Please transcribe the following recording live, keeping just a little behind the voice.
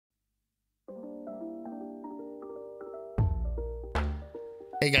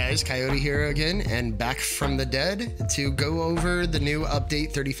Hey guys, Coyote here again, and back from the dead to go over the new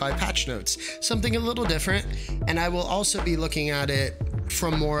update 35 patch notes. Something a little different, and I will also be looking at it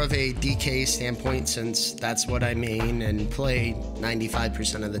from more of a DK standpoint, since that's what I main and play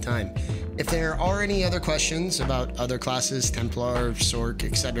 95% of the time. If there are any other questions about other classes, Templar, Sorc,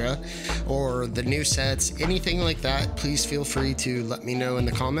 etc., or the new sets, anything like that, please feel free to let me know in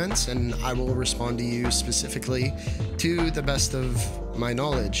the comments, and I will respond to you specifically to the best of my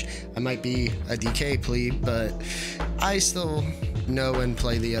knowledge. I might be a DK plebe, but I still know and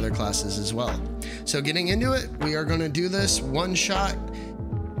play the other classes as well. So getting into it, we are going to do this one shot,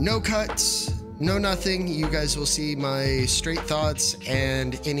 no cuts, no nothing. You guys will see my straight thoughts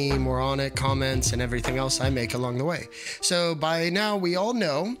and any moronic comments and everything else I make along the way. So by now we all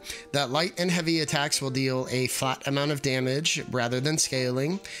know that light and heavy attacks will deal a flat amount of damage rather than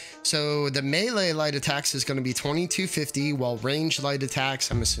scaling. So the melee light attacks is going to be 2250, while range light attacks,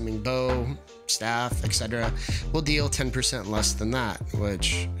 I'm assuming bow, staff, etc., will deal 10% less than that,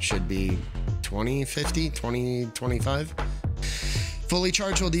 which should be 2050, 2025. Fully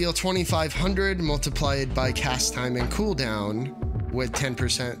charged will deal 2500 multiplied by cast time and cooldown, with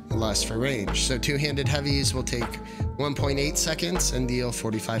 10% less for range. So two-handed heavies will take 1.8 seconds and deal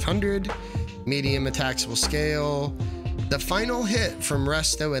 4500. Medium attacks will scale. The final hit from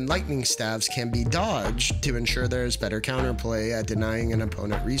Resto and Lightning Staves can be dodged to ensure there is better counterplay at denying an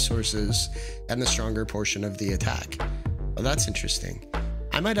opponent resources and the stronger portion of the attack. Well, that's interesting.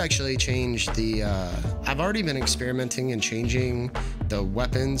 I might actually change the, I've already been experimenting and changing the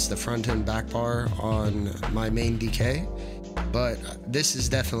weapons, the front and back bar on my main DK, but this is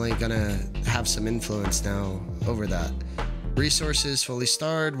definitely gonna have some influence now over that. Resources fully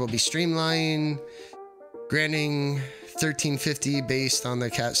starred will be streamlined, granting 1350 based on the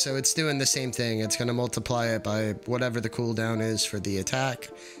cat, so it's doing the same thing. It's going to multiply it by whatever the cooldown is for the attack,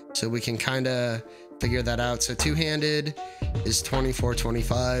 so we can kind of figure that out. So two-handed is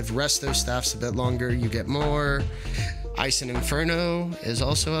 2425. Resto staff's a bit longer, you get more. Ice and Inferno is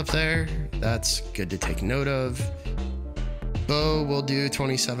also up there, that's good to take note of. Bow will do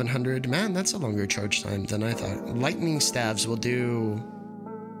 2700. Man, that's a longer charge time than I thought. Lightning Staves will do,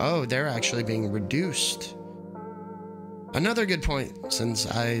 oh, they're actually being reduced. Another good point, since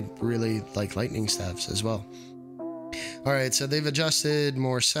I really like lightning staffs as well. All right, so they've adjusted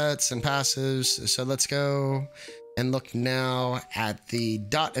more sets and passives. So let's go and look now at the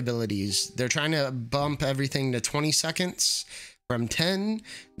dot abilities. They're trying to bump everything to 20 seconds from 10.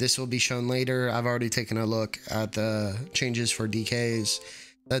 This will be shown later. I've already taken a look at the changes for DKs.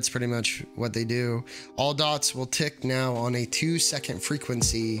 That's pretty much what they do. All dots will tick now on a 2-second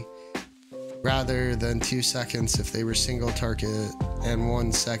frequency, rather than 2 seconds if they were single target and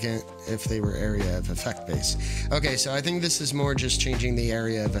 1 second if they were area of effect base. Okay, so I think this is more just changing the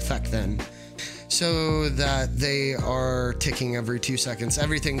area of effect then, so that they are ticking every 2 seconds.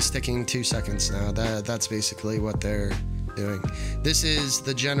 Everything's ticking 2 seconds now. That's basically what they're doing. This is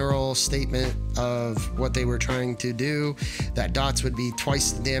the general statement of what they were trying to do, that dots would be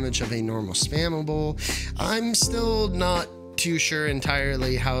twice the damage of a normal spammable. I'm still not too sure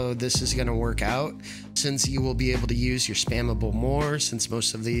entirely how this is going to work out, since you will be able to use your spammable more, since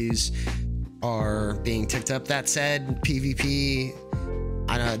most of these are being ticked up. That said, PvP,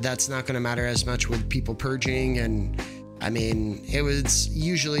 that's not going to matter as much with people purging, and I mean, it was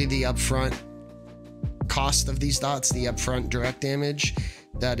usually the upfront cost of these dots, the upfront direct damage,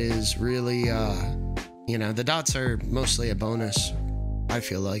 that is really, you know, the dots are mostly a bonus, I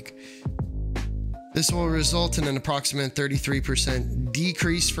feel like. This will result in an approximate 33%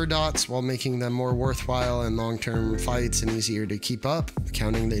 decrease for dots, while making them more worthwhile in long-term fights and easier to keep up,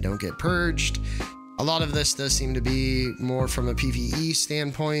 accounting they don't get purged. A lot of this does seem to be more from a PvE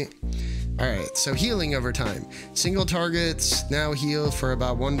standpoint. Alright, so healing over time. Single targets now heal for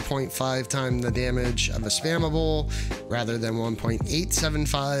about 1.5 times the damage of a spammable, rather than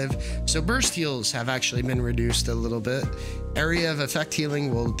 1.875. So burst heals have actually been reduced a little bit. Area of effect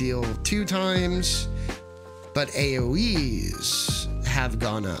healing will deal 2 times, but AoEs have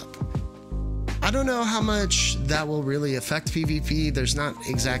gone up. I don't know how much that will really affect PvP. There's not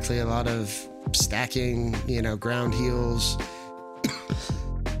exactly a lot of stacking, you know, ground heals.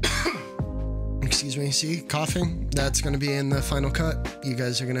 Excuse me, see, coughing? That's going to be in the final cut. You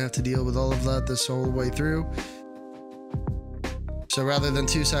guys are going to have to deal with all of that this whole way through. So rather than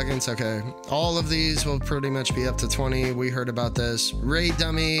 2 seconds, okay, all of these will pretty much be up to 20. We heard about this. Raid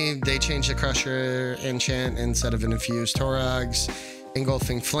Dummy, they changed the Crusher enchant instead of an Infused Thorax.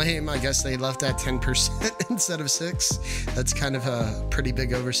 Engulfing Flame, I guess they left at 10% instead of 6. That's kind of a pretty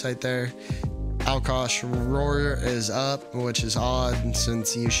big oversight there. Alkosh Roar is up, which is odd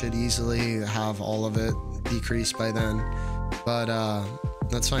since you should easily have all of it decreased by then. But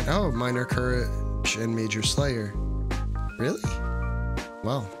that's fine. Oh, Minor Courage and Major Slayer. Really?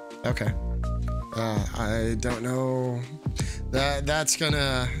 Well, okay. I don't know. That's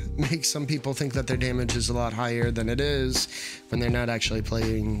gonna make some people think that their damage is a lot higher than it is when they're not actually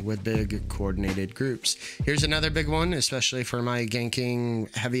playing with big coordinated groups. Here's another big one, especially for my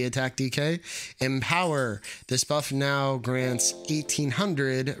ganking heavy attack DK. Empower. This buff now grants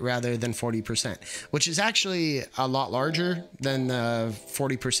 1800 rather than 40%, which is actually a lot larger than the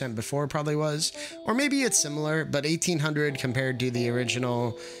 40% before probably was. Or maybe it's similar, but 1800 compared to the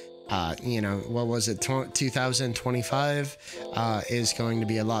original you know, what was it, 2025 is going to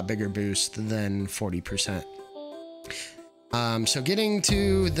be a lot bigger boost than 40%. So getting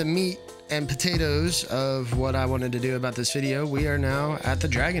to the meat and potatoes of what I wanted to do about this video, we are now at the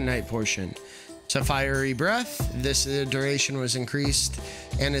Dragonknight portion. So Fiery Breath, this duration was increased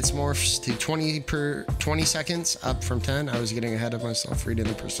and it's morphs to 20 seconds, up from 10. I was getting ahead of myself reading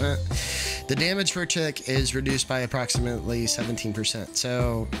the percent. The damage per tick is reduced by approximately 17%.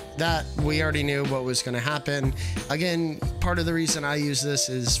 So that we already knew what was going to happen. Again, part of the reason I use this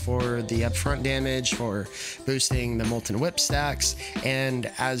is for the upfront damage, for boosting the Molten Whip stacks, and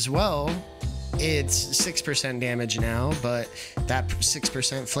as well, it's 6% damage now, but that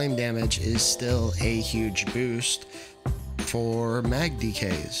 6% flame damage is still a huge boost for mag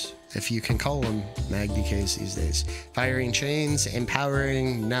DKs, if you can call them mag DKs these days. Firing Chains,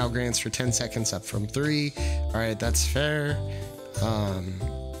 Empowering, now grants for 10 seconds up from 3. All right, that's fair.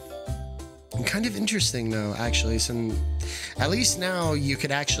 Kind of interesting though, actually. Some, at least now you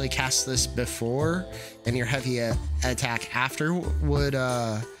could actually cast this before, and your heavy attack after would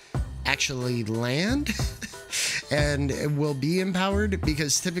actually land and it will be empowered,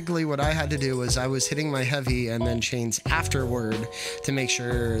 because typically what I had to do was I was hitting my heavy and then chains afterward to make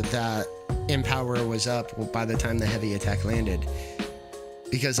sure that empower was up by the time the heavy attack landed,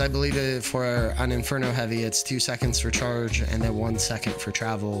 because I believe it for an Inferno heavy it's 2 seconds for charge and then 1 second for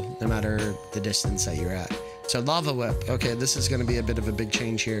travel, no matter the distance that you're at. So Lava Whip, okay, this is going to be a bit of a big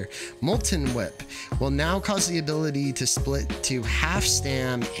change here. Molten Whip will now cause the ability to split to half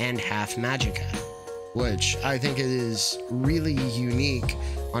Stam and half Magicka, which I think is really unique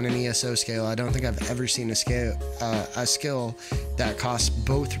on an ESO scale. I don't think I've ever seen a skill that costs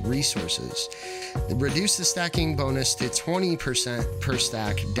both resources. Reduce the stacking bonus to 20% per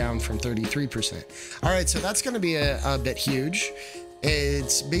stack, down from 33%. All right, so that's going to be a bit huge.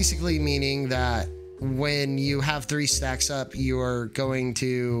 It's basically meaning that when you have 3 stacks up, you're going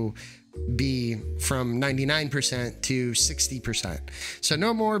to be from 99% to 60%. So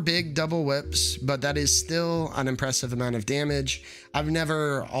no more big double whips, but that is still an impressive amount of damage. I've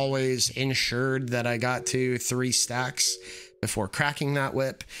never always ensured that I got to 3 stacks before cracking that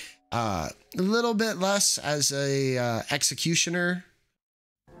whip. A little bit less as a executioner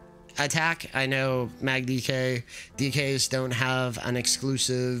attack. I know mag DKs don't have an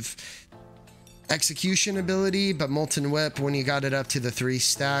exclusive execution ability, but Molten Whip, when you got it up to the 3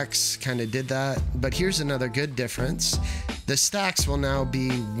 stacks, kind of did that. But here's another good difference. The stacks will now be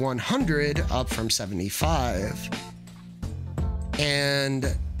 100 up from 75,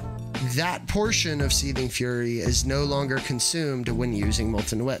 and that portion of Seething Fury is no longer consumed when using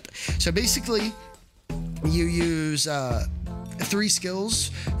Molten Whip. So basically you use 3 skills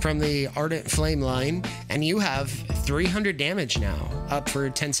from the Ardent Flame line and you have 300 damage now, up for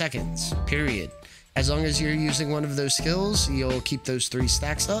 10 seconds, period. As long as you're using one of those skills, you'll keep those 3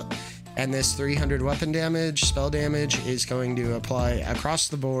 stacks up, and this 300 weapon damage, spell damage, is going to apply across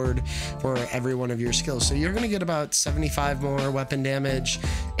the board for every one of your skills. So you're going to get about 75 more weapon damage.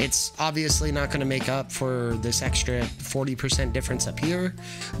 It's obviously not going to make up for this extra 40% difference up here,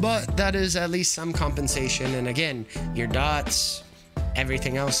 but that is at least some compensation. And again, your dots,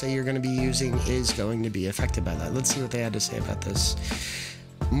 everything else that you're going to be using is going to be affected by that. Let's see what they had to say about this.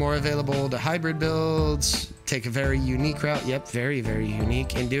 More available to hybrid builds, take a very unique route. Yep, very, very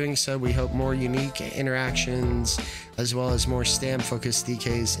unique. In doing so, we hope more unique interactions as well as more stam focused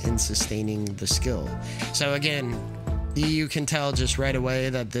DKs in sustaining the skill. So again, you can tell just right away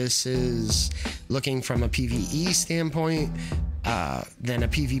that this is looking from a PvE standpoint. Than a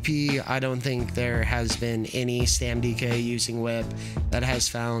PvP. I don't think there has been any stam DK using whip that has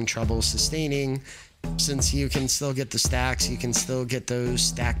found trouble sustaining, since you can still get the stacks, you can still get those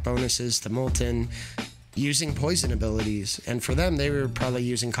stack bonuses to Molten using poison abilities. And for them, they were probably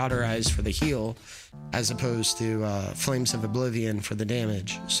using Cauterize for the heal as opposed to Flames of Oblivion for the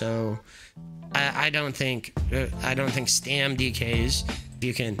damage. So I don't think stam DKs,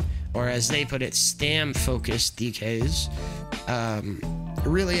 you can or as they put it, stam-focused DKs.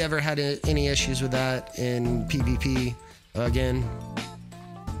 Really ever had any issues with that in PvP? Again,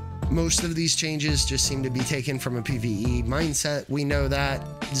 most of these changes just seem to be taken from a PvE mindset. We know that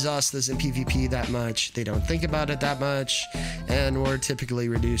Zos doesn't PvP that much, they don't think about it that much, and we're typically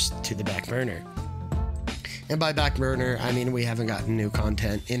reduced to the back burner. And by back burner, I mean we haven't gotten new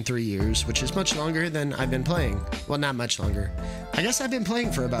content in 3 years, which is much longer than I've been playing. Well, not much longer. I guess I've been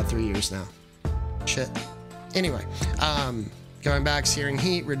playing for about 3 years now. Shit. Anyway, going back, Searing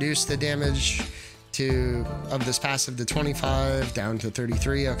Heat reduced the damage of this passive to 25 down to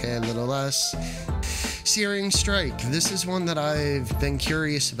 33. Okay, a little less. Searing Strike. This is one that I've been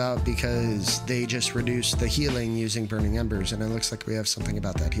curious about because they just reduced the healing using Burning Embers, and it looks like we have something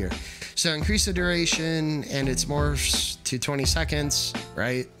about that here. So increase the duration and its morphs to 20 seconds,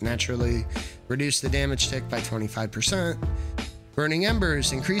 right? Naturally. Reduce the damage tick by 25%. Burning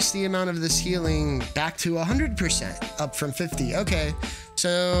Embers, increase the amount of this healing back to 100%, up from 50. Okay,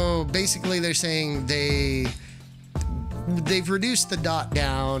 so basically they're saying they've reduced the dot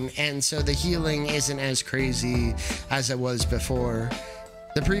down, and so the healing isn't as crazy as it was before.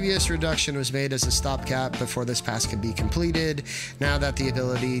 The previous reduction was made as a stopgap before this pass could be completed. Now that the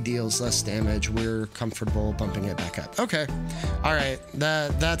ability deals less damage, we're comfortable bumping it back up. Okay, all right,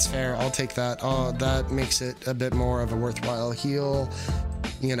 that's fair. I'll take that. Oh, that makes it a bit more of a worthwhile heal.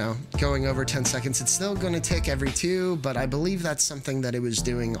 You know, going over 10 seconds, it's still going to tick every 2, but I believe that's something that it was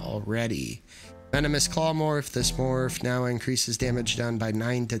doing already. Venomous Claw Morph. This morph now increases damage done by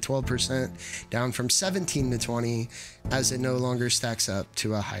 9 to 12%, down from 17 to 20, as it no longer stacks up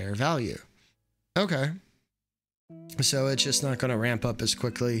to a higher value. Okay. So it's just not going to ramp up as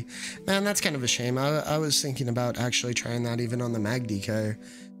quickly. Man, that's kind of a shame. I was thinking about actually trying that even on the Mag DK,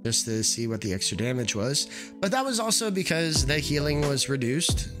 just to see what the extra damage was. But that was also because the healing was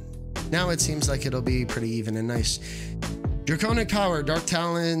reduced. Now it seems like it'll be pretty even and nice. Draconic Power, Dark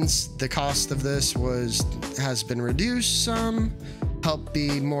Talons. The cost of this has been reduced some, help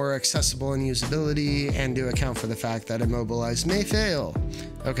be more accessible in usability, and to account for the fact that Immobilize may fail.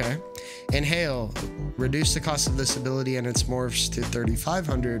 Okay. Inhale, reduce the cost of this ability and its morphs to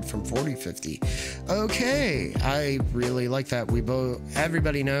 3,500 from 4,050. Okay, I really like that.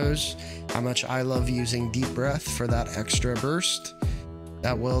 Everybody knows how much I love using Deep Breath for that extra burst,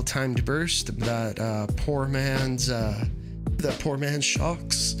 that well-timed burst, that poor man's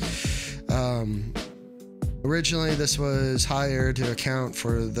shocks. Originally this was higher to account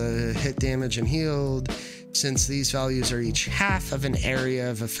for the hit damage and healed. Since these values are each half of an area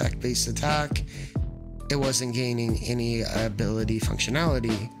of effect-based attack, it wasn't gaining any ability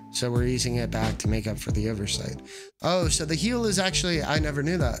functionality, so we're using it back to make up for the oversight. Oh, so the heal is actually, I never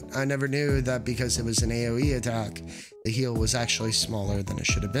knew that. I never knew that because it was an AoE attack, the heal was actually smaller than it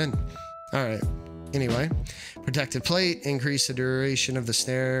should have been. All right. Anyway, Protected Plate, increase the duration of the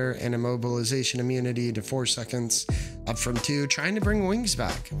snare and immobilization immunity to 4 seconds, up from 2, trying to bring wings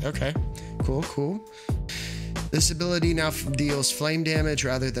back. Okay, cool. This ability now deals flame damage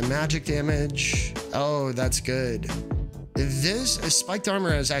rather than magic damage. Oh, that's good. This spiked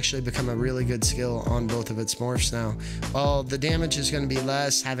armor has actually become a really good skill on both of its morphs now. While the damage is going to be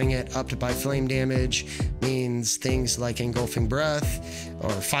less, having it upped by flame damage means things like engulfing breath or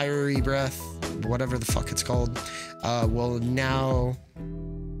fiery breath, whatever the fuck it's called, will now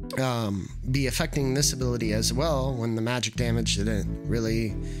be affecting this ability as well, when the magic damage didn't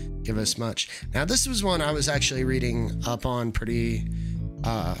really give us much. Now this was one I was actually reading up on pretty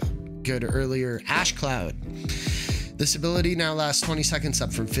good earlier. Ash Cloud. This ability now lasts 20 seconds,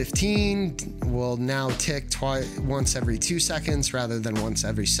 up from 15, will now tick once every 2 seconds rather than once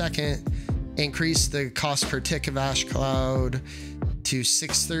every second. Increase the cost per tick of Ash Cloud to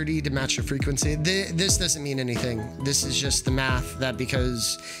 630 to match the frequency. This doesn't mean anything. This is just the math that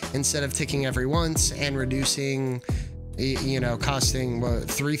because instead of ticking every once and reducing, you know, costing what,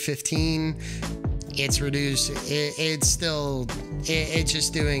 315, it's reduced. It's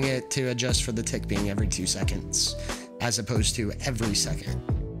just doing it to adjust for the tick being every 2 seconds as opposed to every second.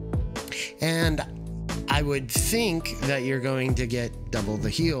 And I would think that you're going to get double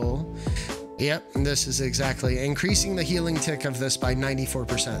the heal. Yep, this is exactly increasing the healing tick of this by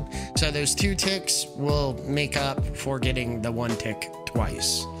 94%. So those 2 ticks will make up for getting the 1 tick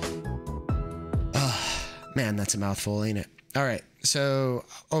twice. Man, that's a mouthful, ain't it? All right, so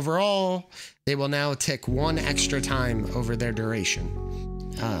overall, they will now tick 1 extra time over their duration.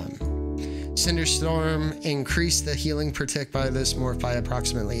 Cinderstorm, increase the healing per tick by this morph by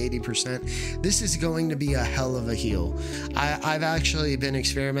approximately 80%. This is going to be a hell of a heal. I've actually been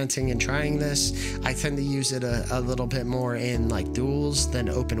experimenting and trying this. I tend to use it a little bit more in like duels than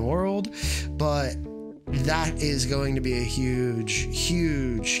open world, but that is going to be a huge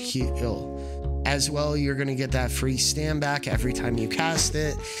heal. As well, you're going to get that free stand back every time you cast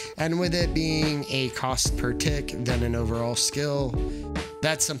it, and with it being a cost per tick than an overall skill,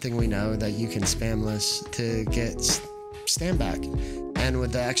 that's something we know that you can spam this to get stand back. And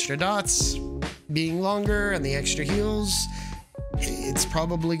with the extra dots being longer and the extra heals, it's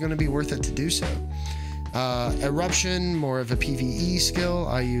probably going to be worth it to do so. Eruption, more of a PvE skill.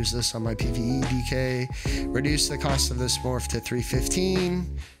 I use this on my PvE DK. Reduce the cost of this morph to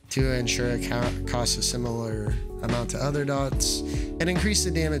 315 to ensure it costs a similar amount to other dots, and increase the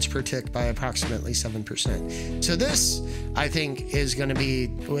damage per tick by approximately 7%. So this, I think, is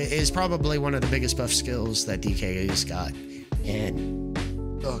probably one of the biggest buff skills that DK has got. And,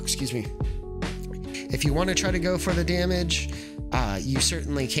 oh, excuse me. If you want to try to go for the damage, you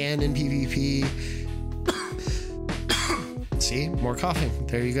certainly can in PvP. See, more coughing.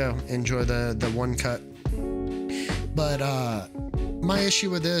 There you go. Enjoy the one cut. But my issue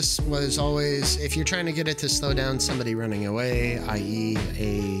with this was always, if you're trying to get it to slow down somebody running away, i.e.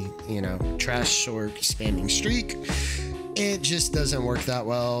 a, trash or spamming streak, it just doesn't work that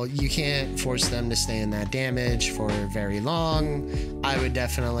well. You can't force them to stay in that damage for very long. I would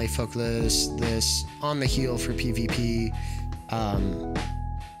definitely focus this on the heal for PvP,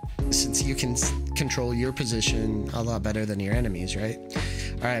 since you can control your position a lot better than your enemies, right?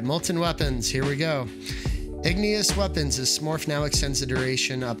 All right, Molten weapons, here we go. Igneous weapons. This morph now extends the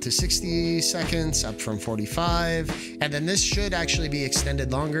duration up to 60 seconds, up from 45. And then this should actually be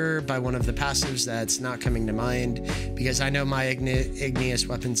extended longer by one of the passives that's not coming to mind, because I know my igneous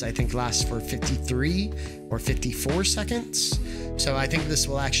weapons, I think, last for 53 or 54 seconds. So I think this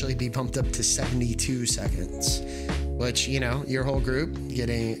will actually be pumped up to 72 seconds, which, your whole group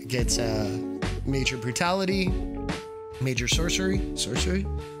gets major brutality, major sorcery.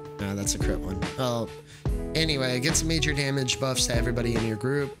 No, that's a crit one. Well, anyway, it gets major damage buffs to everybody in your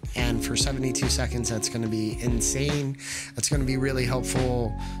group, and for 72 seconds, that's going to be insane. That's going to be really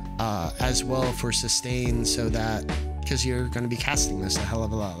helpful as well for sustain, so that, because you're going to be casting this a hell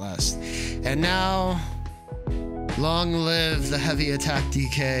of a lot less. And now, long live the heavy attack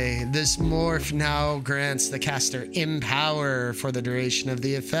DK. This morph now grants the caster Empower for the duration of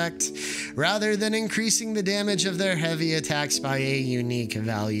the effect, rather than increasing the damage of their heavy attacks by a unique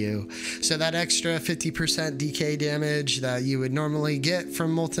value. So that extra 50% DK damage that you would normally get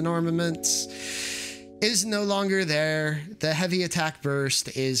from Molten Armaments is no longer there. The heavy attack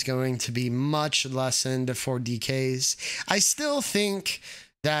burst is going to be much lessened for DKs. I still think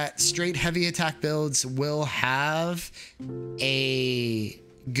that straight heavy attack builds will have a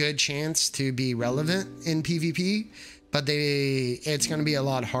good chance to be relevant in PvP, but it's going to be a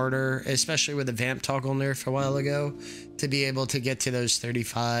lot harder, especially with the vamp toggle nerf a while ago, to be able to get to those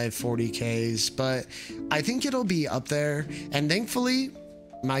 35, 40Ks. But I think it'll be up there, and thankfully,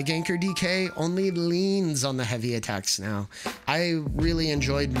 my ganker DK only leans on the heavy attacks now. I really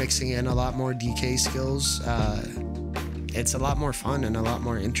enjoyed mixing in a lot more DK skills. It's a lot more fun and a lot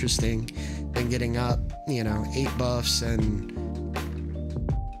more interesting than getting up, 8 buffs and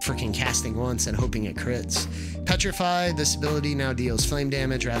freaking casting once and hoping it crits. Petrify, this ability now deals flame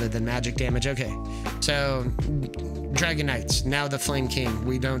damage rather than magic damage. Okay, so Dragonknights, now the Flame King.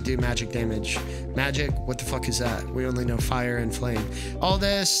 We don't do magic damage. Magic, what the fuck is that? We only know fire and flame. All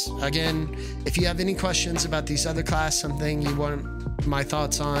this, again, if you have any questions about these other class, something you want my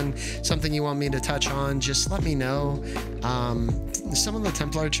thoughts on, something you want me to touch on, just let me know. Some of the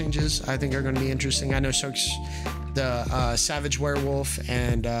Templar changes I think are going to be interesting. I know the Savage Werewolf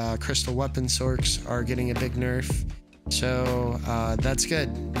and Crystal Weapon Sorks are getting a big nerf. So that's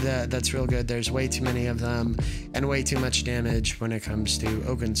good. That's real good. There's way too many of them and way too much damage when it comes to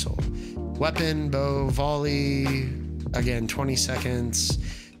OAKENSOul. Weapon, bow, volley, again, 20 seconds.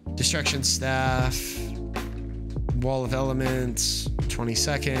 Destruction Staff, Wall of Elements, 20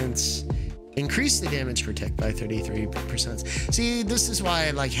 seconds. Increase the damage per tick by 33%. See, this is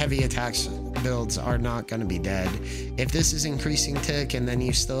why heavy attacks builds are not going to be dead. If this is increasing tick and then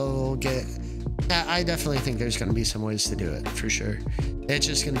you still get... I definitely think there's going to be some ways to do it, for sure. It's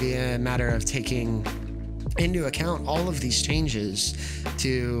just going to be a matter of taking into account all of these changes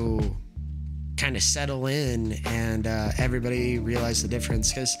to kind of settle in and everybody realize the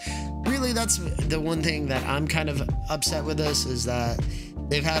difference. Because really, that's the one thing that I'm kind of upset with this, is that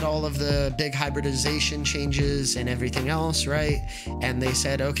they've had all of the big hybridization changes and everything else, right? And they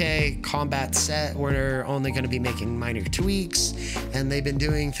said, okay, combat set, we're only going to be making minor tweaks. And they've been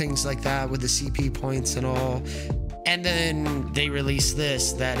doing things like that with the CP points and all. And then they released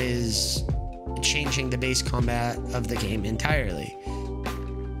this that is changing the base combat of the game entirely.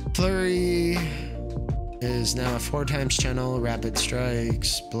 Flurry is now a 4x channel, rapid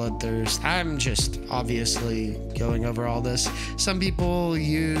strikes, bloodthirst. I'm just obviously going over all this. Some people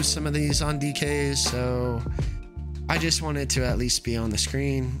use some of these on DKs, so I just wanted to at least be on the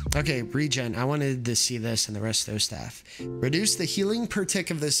screen. Okay, regen. I wanted to see this and the rest of their staff. Reduce the healing per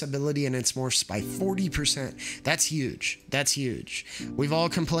tick of this ability and its morphs by 40%. That's huge. That's huge. We've all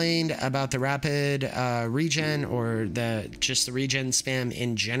complained about the rapid regen, or just the regen spam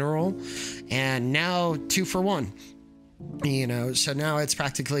in general, and now 2 for 1. You know, so now it's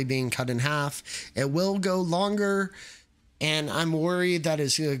practically being cut in half. It will go longer. And I'm worried that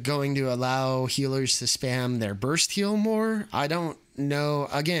is going to allow healers to spam their burst heal more. I don't know.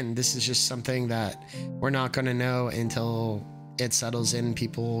 Again, this is just something that we're not going to know until it settles in.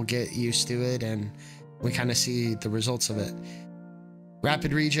 People get used to it and we kind of see the results of it.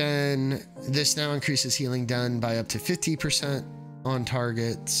 Rapid regen. This now increases healing done by up to 50% on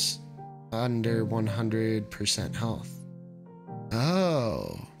targets under 100% health.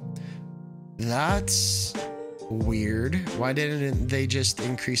 Oh, that's weird. Why didn't they just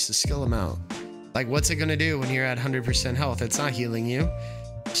increase the skill amount? Like, what's it gonna do when you're at 100% health? It's not healing you.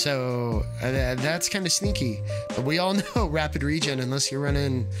 So that's kind of sneaky. But we all know rapid regen, unless you're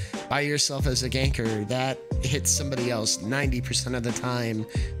running by yourself as a ganker, that hits somebody else 90% of the time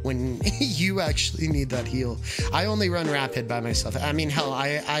when you actually need that heal. I only run rapid by myself. I mean, hell,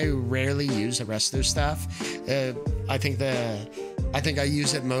 I rarely use the rest of their stuff. I think I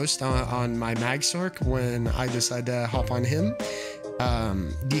use it most on my Magsork when I decide to hop on him.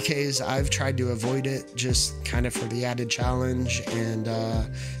 DKs, I've tried to avoid it just kind of for the added challenge, and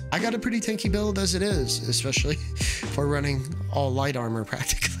I got a pretty tanky build as it is, especially for running all light armor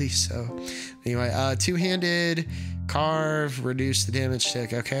practically. So anyway, two-handed carve, reduce the damage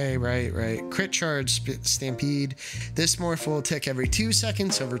tick. Okay, right. Crit charge, stampede. This morph will tick every 2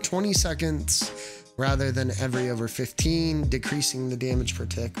 seconds over 20 seconds rather than every over 15, decreasing the damage per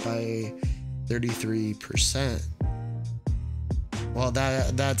tick by 33%. Well,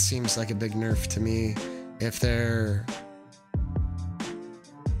 that seems like a big nerf to me. If they're,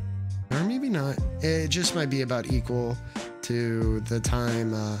 or maybe not. It just might be about equal to the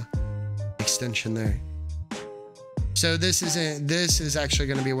time extension there. So this is actually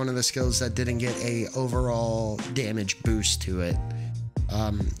going to be one of the skills that didn't get a overall damage boost to it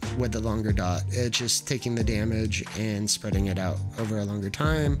with the longer dot. It's just taking the damage and spreading it out over a longer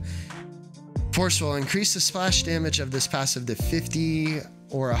time. Force will increase the splash damage of this passive to 50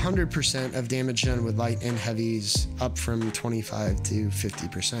 or 100% of damage done with light and heavies, up from 25 to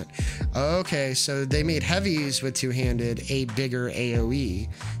 50%. Okay, so they made heavies with two-handed a bigger AoE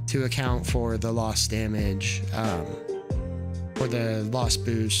to account for the lost damage, or the lost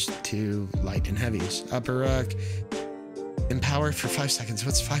boost to light and heavies. Upper rec, empower for 5 seconds.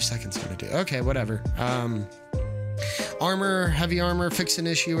 What's 5 seconds gonna do? Okay, whatever. Armor, heavy armor, fix an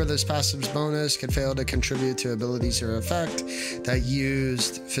issue where this passive's bonus could fail to contribute to abilities or effect that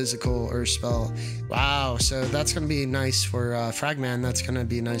used physical or spell. Wow, so that's going to be nice for Fragman. That's going to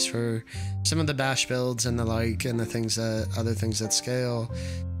be nice for some of the bash builds and the like, and the things that, other things that scale.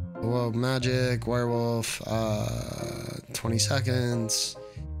 Well, magic, werewolf, 20 seconds,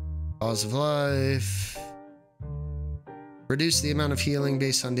 pause of life. Reduce the amount of healing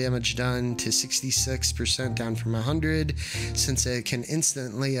based on damage done to 66%, down from 100, since it can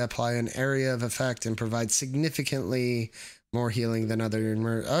instantly apply an area of effect and provide significantly more healing than other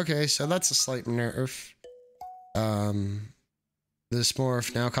Okay, so that's a slight nerf. This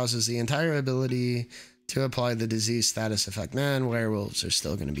morph now causes the entire ability to apply the disease status effect. Man, werewolves are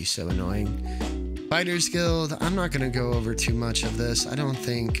still going to be so annoying. Fighters Guild, I'm not going to go over too much of this. I don't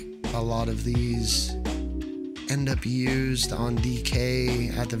think a lot of these end up used on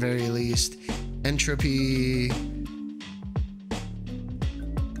DK at the very least. Entropy.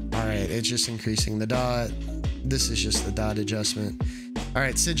 Alright, it's just increasing the dot. This is just the dot adjustment.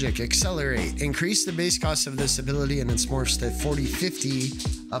 Alright, Psijic, accelerate. Increase the base cost of this ability and its morphs to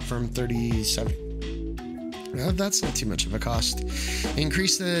 40-50, up from 37. Well, that's not too much of a cost.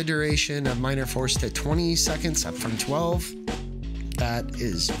 Increase the duration of minor force to 20 seconds, up from 12. That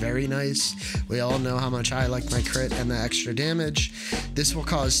is very nice. We all know how much I like my crit and the extra damage. This will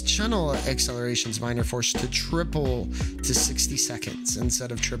cause channel acceleration's minor force to triple to 60 seconds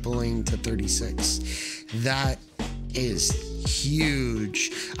instead of tripling to 36. That is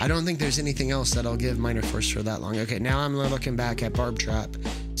huge. I don't think there's anything else that'll give minor force for that long. Okay, now I'm looking back at Barb Trap,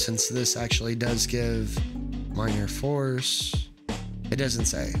 since this actually does give minor force. It doesn't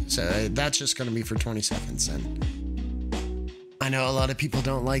say, so that's just going to be for 20 seconds then. I know a lot of people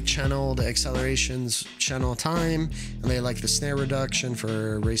don't like channeled accelerations, channel time, and they like the snare reduction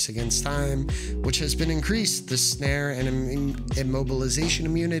for race against time, which has been increased, the snare and immobilization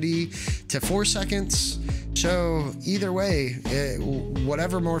immunity to 4 seconds. So either way,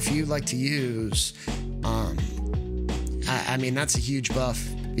 whatever morph you like to use, I mean, that's a huge buff,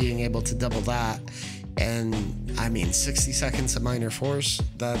 being able to double that. And I mean, 60 seconds of minor force,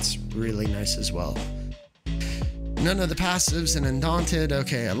 that's really nice as well. None of the passives and Undaunted.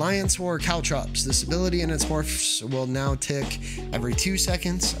 Okay, Alliance War, Caltrops. This ability and its morphs will now tick every 2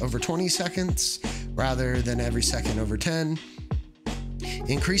 seconds over 20 seconds, rather than every second over 10.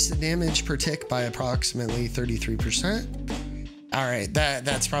 Increase the damage per tick by approximately 33%. All right,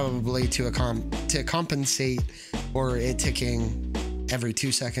 that's probably to compensate for it ticking every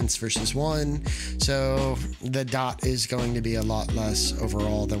 2 seconds versus 1. So the dot is going to be a lot less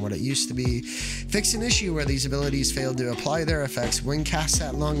overall than what it used to be. Fix an issue where these abilities fail to apply their effects when cast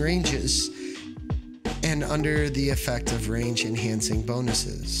at long ranges and under the effect of range enhancing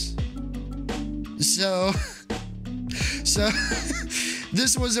bonuses. So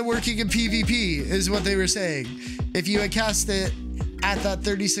this wasn't working in PvP is what they were saying. If you had cast it at that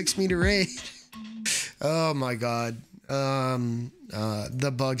 36-meter range. Oh my god.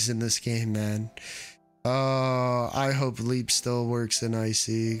 The bugs in this game, man. I hope Leap still works in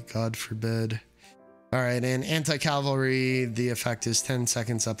IC, God forbid. All right, and anti-cavalry, the effect is 10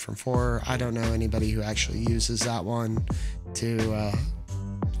 seconds up from 4. I don't know anybody who actually uses that one to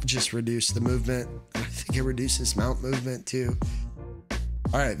just reduce the movement. I think it reduces mount movement too.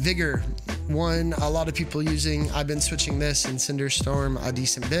 All right, Vigor, one a lot of people using. I've been switching this in Cinder Storm a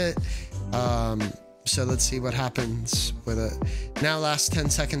decent bit. So let's see what happens with it. Now lasts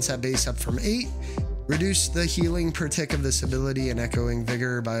 10 seconds at base, up from 8. Reduce the healing per tick of this ability and echoing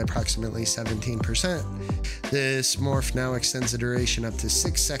vigor by approximately 17%. This morph now extends the duration up to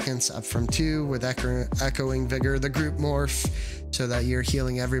 6 seconds, up from 2 with echoing vigor. The group morph, so that you're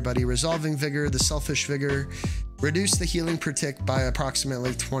healing everybody. Resolving vigor, the selfish vigor. Reduce the healing per tick by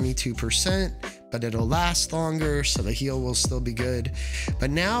approximately 22%, but it'll last longer, so the heal will still be good.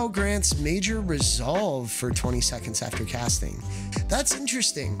 But now grants major resolve for 20 seconds after casting. That's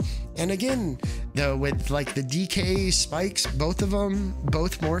interesting. And again, though, with like the DK spikes, both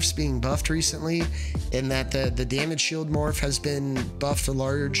morphs being buffed recently, in that the damage shield morph has been buffed a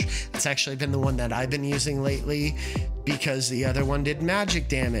large. It's actually been the one that I've been using lately, because the other one did magic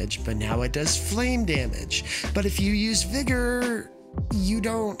damage, but now it does flame damage. But if you use Vigor, you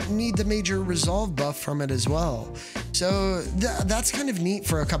don't need the major resolve buff from it as well. So that's kind of neat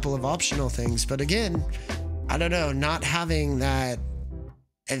for a couple of optional things. But again, I don't know, not having that,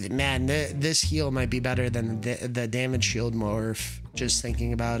 man, this heal might be better than the damage shield morph, just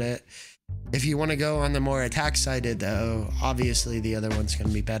thinking about it. If you want to go on the more attack sided though, obviously the other one's going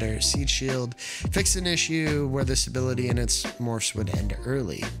to be better. Siege Shield, fix an issue where this ability and its morphs would end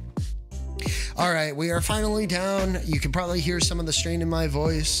early. All right, we are finally down. You can probably hear some of the strain in my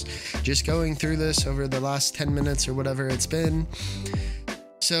voice just going through this over the last 10 minutes or whatever it's been.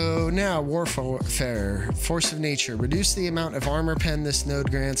 So now, Warfare, Force of Nature. Reduce the amount of armor pen this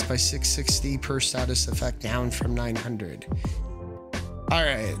node grants by 660 per status effect, down from 900. All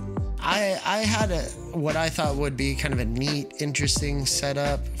right, I had what I thought would be kind of a neat, interesting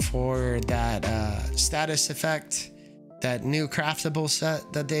setup for that status effect, that new craftable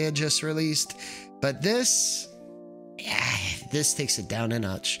set that they had just released. But this takes it down a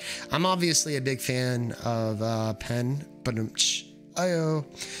notch. I'm obviously a big fan of pen, but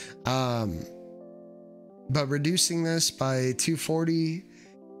but reducing this by 240,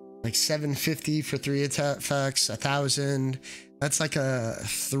 like 750 for 3 attack effects, 1,000. That's like a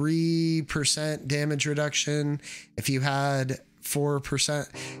 3% damage reduction. If you had 4%,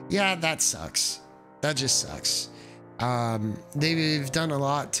 yeah, that sucks. That just sucks. They've done a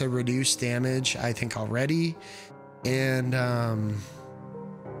lot to reduce damage, I think, already. And I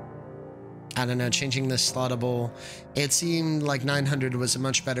don't know, changing the slottable, it seemed like 900 was a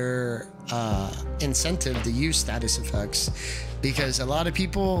much better incentive to use status effects, because a lot of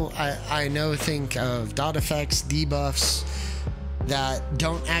people I know think of dot effects, debuffs that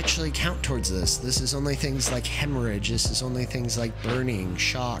don't actually count towards this. This is only things like hemorrhage. This is only things like burning,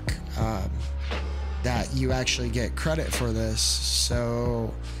 shock, that you actually get credit for this.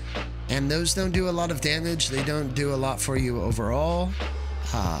 So, and those don't do a lot of damage. They don't do a lot for you overall.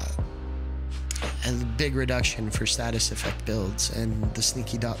 a big reduction for status effect builds and the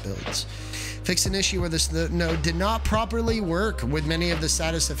sneaky dot builds. Fixed an issue where this node did not properly work with many of the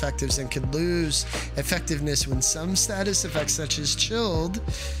status effectives and could lose effectiveness when some status effects such as chilled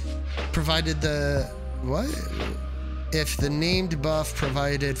provided the if the named buff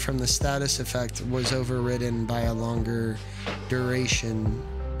provided from the status effect was overridden by a longer duration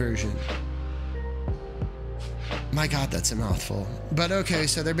version. My god, that's a mouthful. But okay,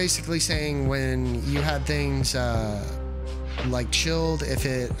 so they're basically saying when you had things like chilled, if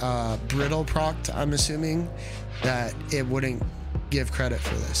it brittle procced, I'm assuming that it wouldn't give credit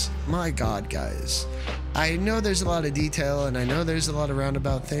for this. My god, guys, I know there's a lot of detail and I know there's a lot of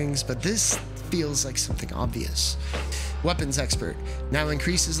roundabout things, but this feels like something obvious. Weapons expert now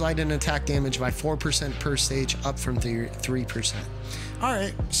increases light and attack damage by 4% per stage, up from 3%. All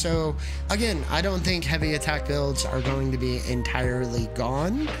right, so again, I don't think heavy attack builds are going to be entirely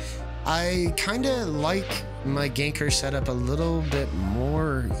gone. I kind of like my ganker setup a little bit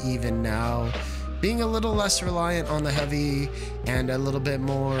more even now, being a little less reliant on the heavy and a little bit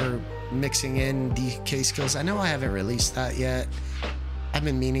more mixing in DK skills. I know I haven't released that yet. I've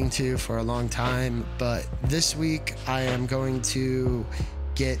been meaning to for a long time, but this week I am going to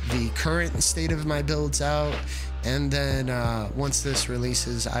get the current state of my builds out, and then once this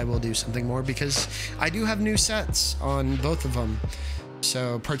releases, I will do something more because I do have new sets on both of them.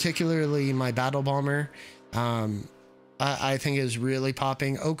 So particularly my Battle Bomber, I think is really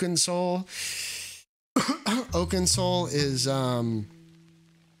popping. OAKENSOul is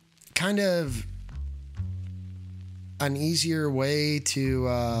kind of an easier way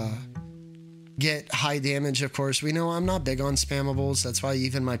to get high damage. Of course, we know I'm not big on spammables. That's why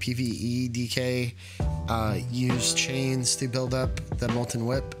even my PvE DK used chains to build up the Molten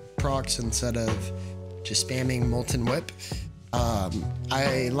Whip procs instead of just spamming Molten Whip.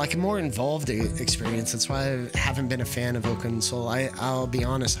 I like a more involved experience. That's why I haven't been a fan of OAKENSOul. I'll be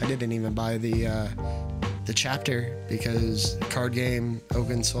honest, I didn't even buy the chapter because card game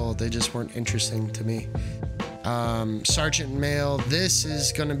OAKENSOul, they just weren't interesting to me. Sergeant Mail, this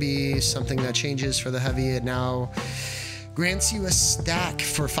is going to be something that changes for the heavy. It now grants you a stack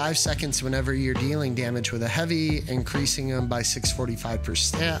for 5 seconds whenever you're dealing damage with a heavy, increasing them by 645 per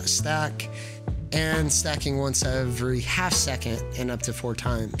stack, and stacking once every half second and up to 4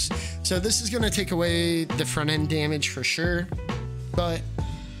 times. So this is going to take away the front end damage for sure, but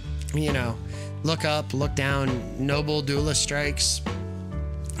you know, look up, look down. Noble Duelist Strikes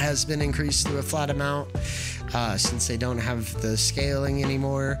has been increased to a flat amount since they don't have the scaling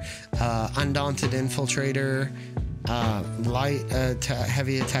anymore. Undaunted Infiltrator, light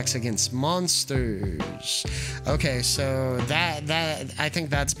heavy attacks against monsters. Okay, so that I think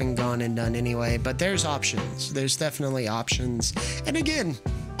that's been gone and done anyway, but there's options. There's definitely options, and again,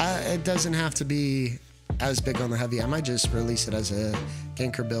 it doesn't have to be as big on the heavy. I might just release it as a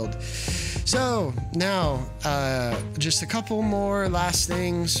ganker build. So now just a couple more last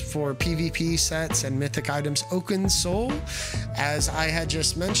things for PvP sets and mythic items. OAKENSOul, as I had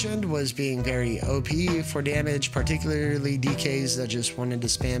just mentioned, was being very OP for damage, particularly DKs that just wanted to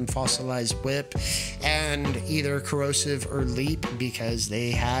spam Fossilized Whip and either Corrosive or Leap because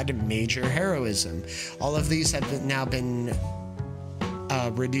they had major heroism. All of these have now been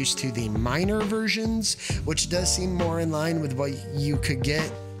reduced to the minor versions, which does seem more in line with what you could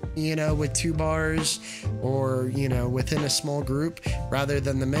get, you know, with 2 bars or, you know, within a small group rather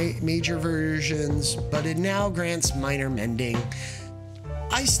than the major versions, but it now grants minor mending.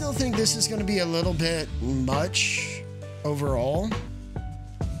 I still think this is going to be a little bit much overall.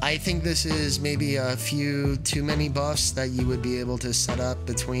 I think this is maybe a few too many buffs that you would be able to set up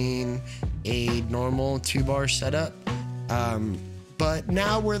between a normal 2-bar setup. But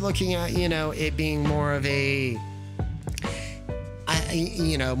now we're looking at, you know, it being more of a,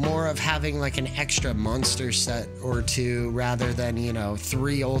 you know, more of having like an extra monster set or 2 rather than, you know,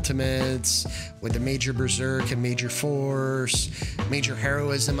 3 ultimates with a major berserk and major force, major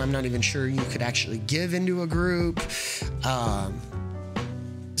heroism. I'm not even sure you could actually give into a group.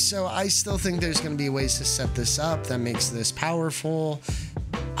 So I still think there's going to be ways to set this up that makes this powerful.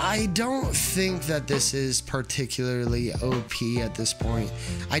 I don't think that this is particularly OP at this point.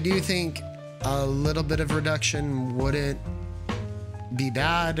 I do think a little bit of reduction wouldn't be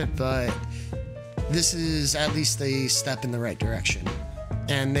bad, but this is at least a step in the right direction.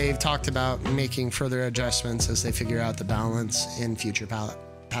 And they've talked about making further adjustments as they figure out the balance in future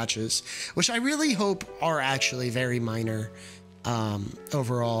patches, which I really hope are actually very minor.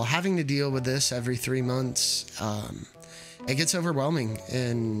 Overall, having to deal with this every 3 months, it gets overwhelming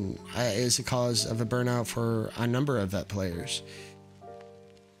and is a cause of a burnout for a number of vet players.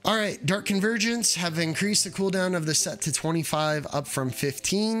 All right, Dark Convergence have increased the cooldown of the set to 25, up from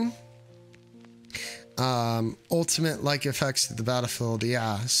 15. Ultimate like effects to the battlefield,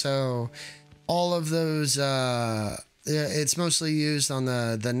 yeah. So all of those, it's mostly used on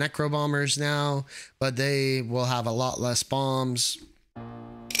the necro bombers now, but they will have a lot less bombs.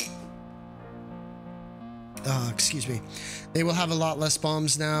 Excuse me. They will have a lot less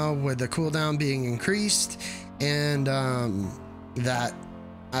bombs now with the cooldown being increased, and that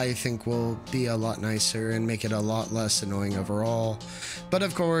I think will be a lot nicer and make it a lot less annoying overall. But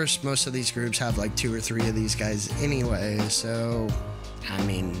of course, most of these groups have like 2 or 3 of these guys anyway, so I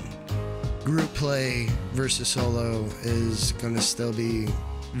mean, group play versus solo is going to still be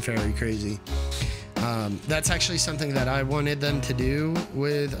very crazy. That's actually something that I wanted them to do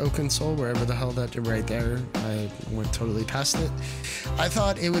with OAKENSOUL, wherever the hell that right there. I went totally past it. I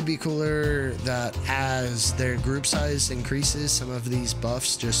thought it would be cooler that as their group size increases, some of these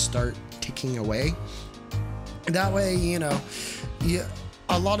buffs just start ticking away. That way, you know,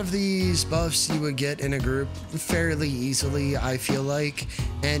 a lot of these buffs you would get in a group fairly easily, I feel like,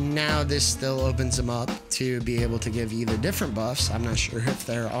 and now this still opens them up to be able to give either different buffs, I'm not sure if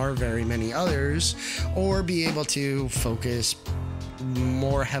there are very many others, or be able to focus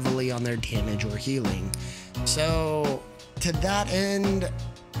more heavily on their damage or healing. So to that end,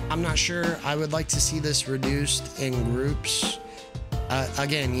 I'm not sure. I would like to see this reduced in groups.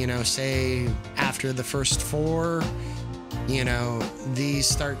 Again, you know, say after the first 4, you know, these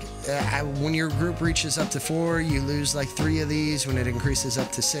start, when your group reaches up to 4, you lose like 3 of these. When it increases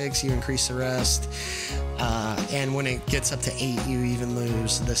up to 6, you increase the rest. And when it gets up to 8, you even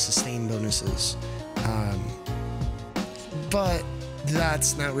lose the sustain bonuses. But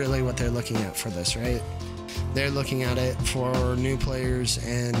that's not really what they're looking at for this, right? They're looking at it for new players,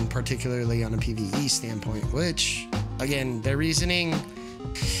 and particularly on a PvE standpoint, which, again, their reasoning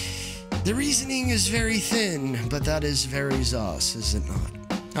is very thin, but that is very Zos, is it not?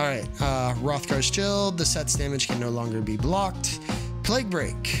 Alright, Hrothgar's Shield. The set's damage can no longer be blocked.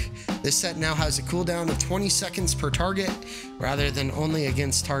 Plaguebreak. This set now has a cooldown of 20 seconds per target, rather than only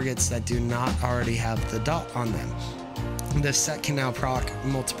against targets that do not already have the dot on them. This set can now proc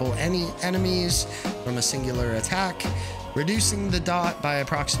multiple enemies from a singular attack, reducing the dot by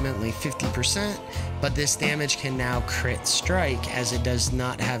approximately 50%, but this damage can now crit strike, as it does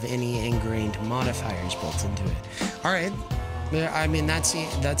not have any ingrained modifiers built into it. All right, I mean, that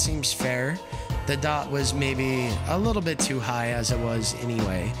seems fair. The dot was maybe a little bit too high as it was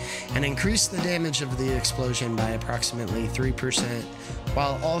anyway, and increased the damage of the explosion by approximately 3%,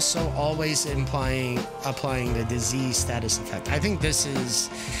 while also always applying the disease status effect. I think this is,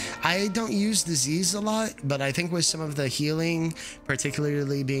 I don't use disease a lot, but I think with some of the healing,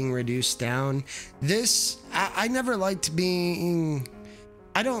 particularly being reduced down, this, I never liked being,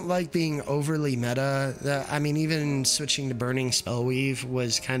 I don't like being overly meta. I mean, even switching to Burning Spellweave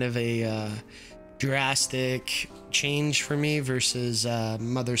was kind of a drastic change for me versus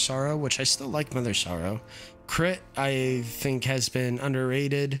Mother Sorrow, which I still like Mother Sorrow. Crit, I think, has been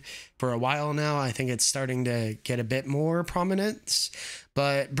underrated for a while now. I think it's starting to get a bit more prominence.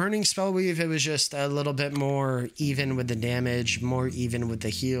 But Burning Spellweave, it was just a little bit more even with the damage, more even with the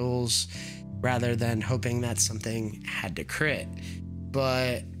heals, rather than hoping that something had to crit.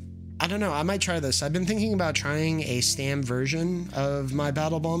 But I don't know, I might try this. I've been thinking about trying a Stam version of my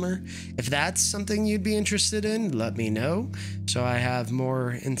Battle Bomber. If that's something you'd be interested in, let me know, so I have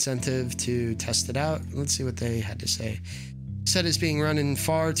more incentive to test it out. Let's see what they had to say. Set is being run in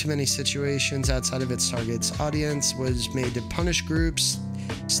far too many situations outside of its target's audience, was made to punish groups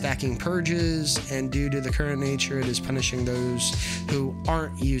stacking purges, and due to the current nature, it is punishing those who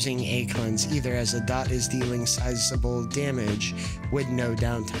aren't using a cleanse either, as the dot is dealing sizable damage with no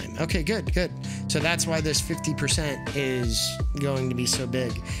downtime. Okay, good. So that's why this 50% is going to be so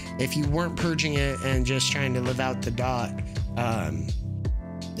big. If you weren't purging it and just trying to live out the dot,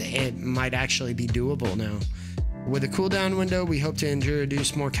 it might actually be doable now. With a cooldown window, we hope to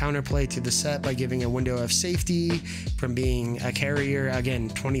introduce more counterplay to the set by giving a window of safety from being a carrier, again,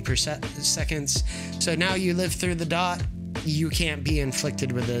 20% seconds. So now you live through the dot, you can't be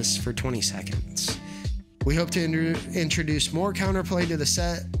inflicted with this for 20 seconds. We hope to introduce more counterplay to the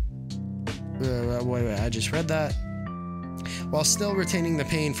set. Wait, I just read that. While still retaining the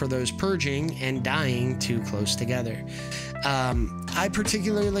pain for those purging and dying too close together. I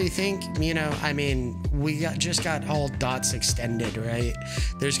particularly think, you know, I mean, we just got all dots extended, right?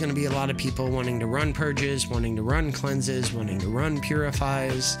 There's going to be a lot of people wanting to run purges, wanting to run cleanses, wanting to run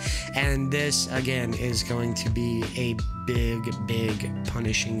purifies, and this, again, is going to be a big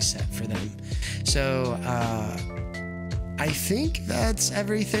punishing set for them. So, I think that's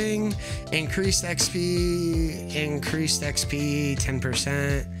everything. Increased XP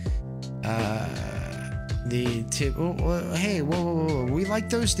 10%. Hey, whoa, we like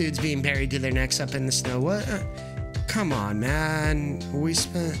those dudes being buried to their necks up in the snow. What? Come on, man. We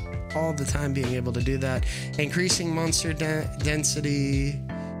spent all the time being able to do that. Increasing monster density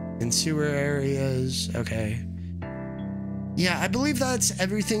in sewer areas. Okay. Yeah, I believe that's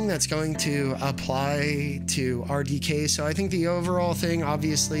everything that's going to apply to RDK. So I think the overall thing,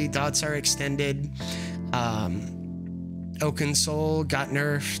 obviously, dots are extended. OAKENSOul got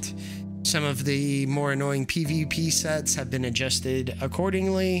nerfed. Some of the more annoying PvP sets have been adjusted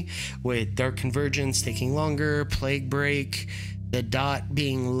accordingly, with Dark Convergence taking longer, Plaguebreak, the dot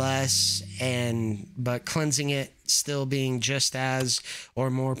being less, but cleansing it still being just as or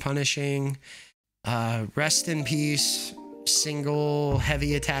more punishing. Rest in peace. Single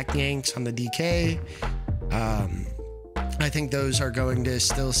heavy attack yanks on the DK. I think those are going to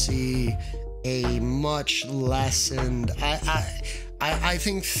still see a much lessened. I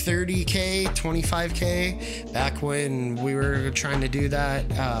think 30k, 25k back when we were trying to do that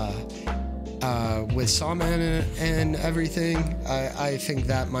with Sawman and everything. I think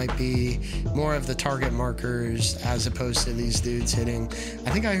that might be more of the target markers as opposed to these dudes hitting.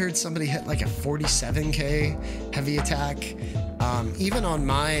 I think I heard somebody hit like a 47k heavy attack. Even on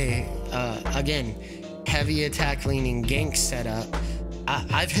my, again, heavy attack leaning gank setup,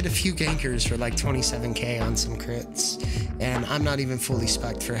 I've hit a few gankers for like 27k on some crits, and I'm not even fully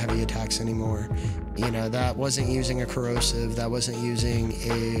spec'd for heavy attacks anymore. You know, that wasn't using a corrosive, that wasn't using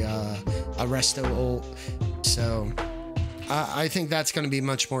a resto ult. So I think that's going to be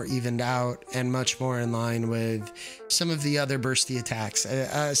much more evened out and much more in line with some of the other bursty attacks.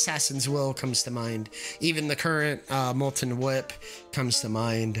 Assassin's Will comes to mind. Even the current Molten Whip comes to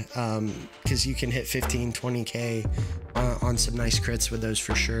mind, because you can hit 15, 20k on some nice crits with those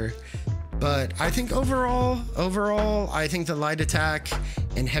for sure. But I think overall, I think the light attack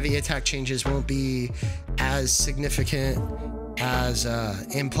and heavy attack changes won't be as significant as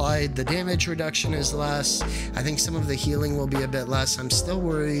implied. The damage reduction is less. I think some of the healing will be a bit less. I'm still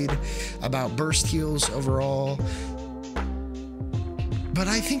worried about burst heals overall, but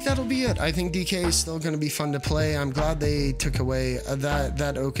I think that'll be it. I think DK is still going to be fun to play. I'm glad they took away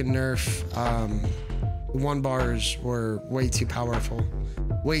that Oaken nerf. 1 bars were way too powerful.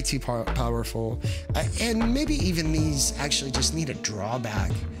 Way too powerful. And maybe even these actually just need a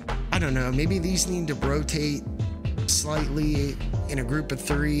drawback. I don't know. Maybe these need to rotate slightly in a group of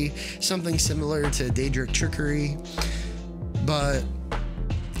 3, something similar to Daedric Trickery. But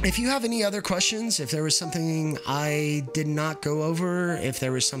if you have any other questions, if there was something I did not go over, if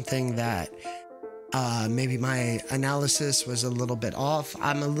there was something that maybe my analysis was a little bit off,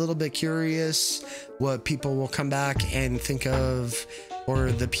 I'm a little bit curious what people will come back and think of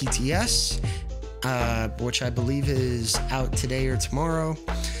for the PTS, which I believe is out today or tomorrow.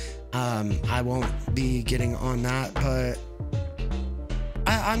 I won't be getting on that, but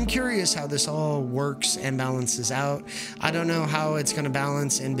I'm curious how this all works and balances out. I don't know how it's going to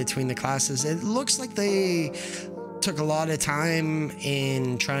balance in between the classes. It looks like they took a lot of time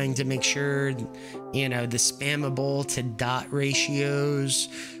in trying to make sure, you know, the spammable to dot ratios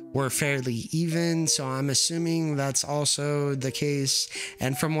were fairly even, so I'm assuming that's also the case.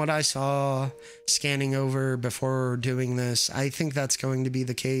 And from what I saw scanning over before doing this, I think that's going to be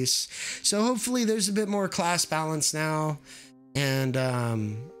the case. So hopefully there's a bit more class balance now, and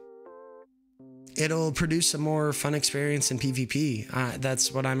it'll produce a more fun experience in PvP.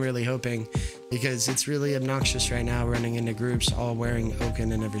 That's what I'm really hoping, because it's really obnoxious right now running into groups all wearing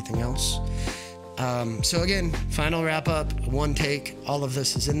Oaken and everything else. So again, final wrap up, one take, all of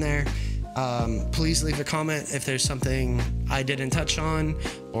this is in there. Please leave a comment if there's something I didn't touch on,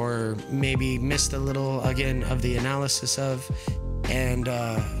 or maybe missed a little, again, of the analysis of. And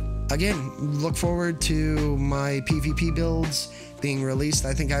again, look forward to my PvP builds being released.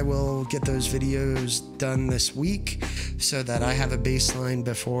 I think I will get those videos done this week so that I have a baseline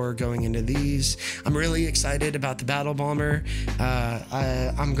before going into these. I'm really excited about the Battle Bomber.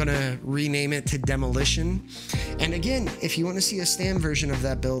 I'm gonna rename it to Demolition. And again, if you want to see a Stam version of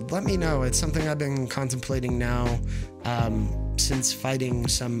that build, let me know. It's something I've been contemplating now since fighting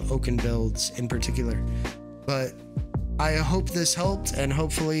some Oaken builds in particular. But I hope this helped, and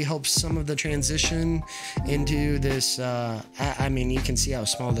hopefully helps some of the transition into this. I mean, you can see how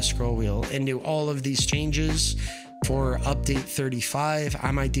small the scroll wheel, into all of these changes for update 35.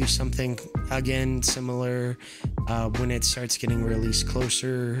 I might do something again similar when it starts getting released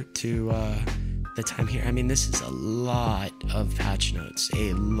closer to the time here. I mean, this is a lot of patch notes,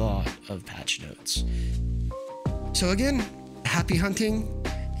 So again, happy hunting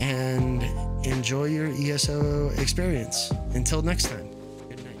and enjoy your ESO experience. Until next time.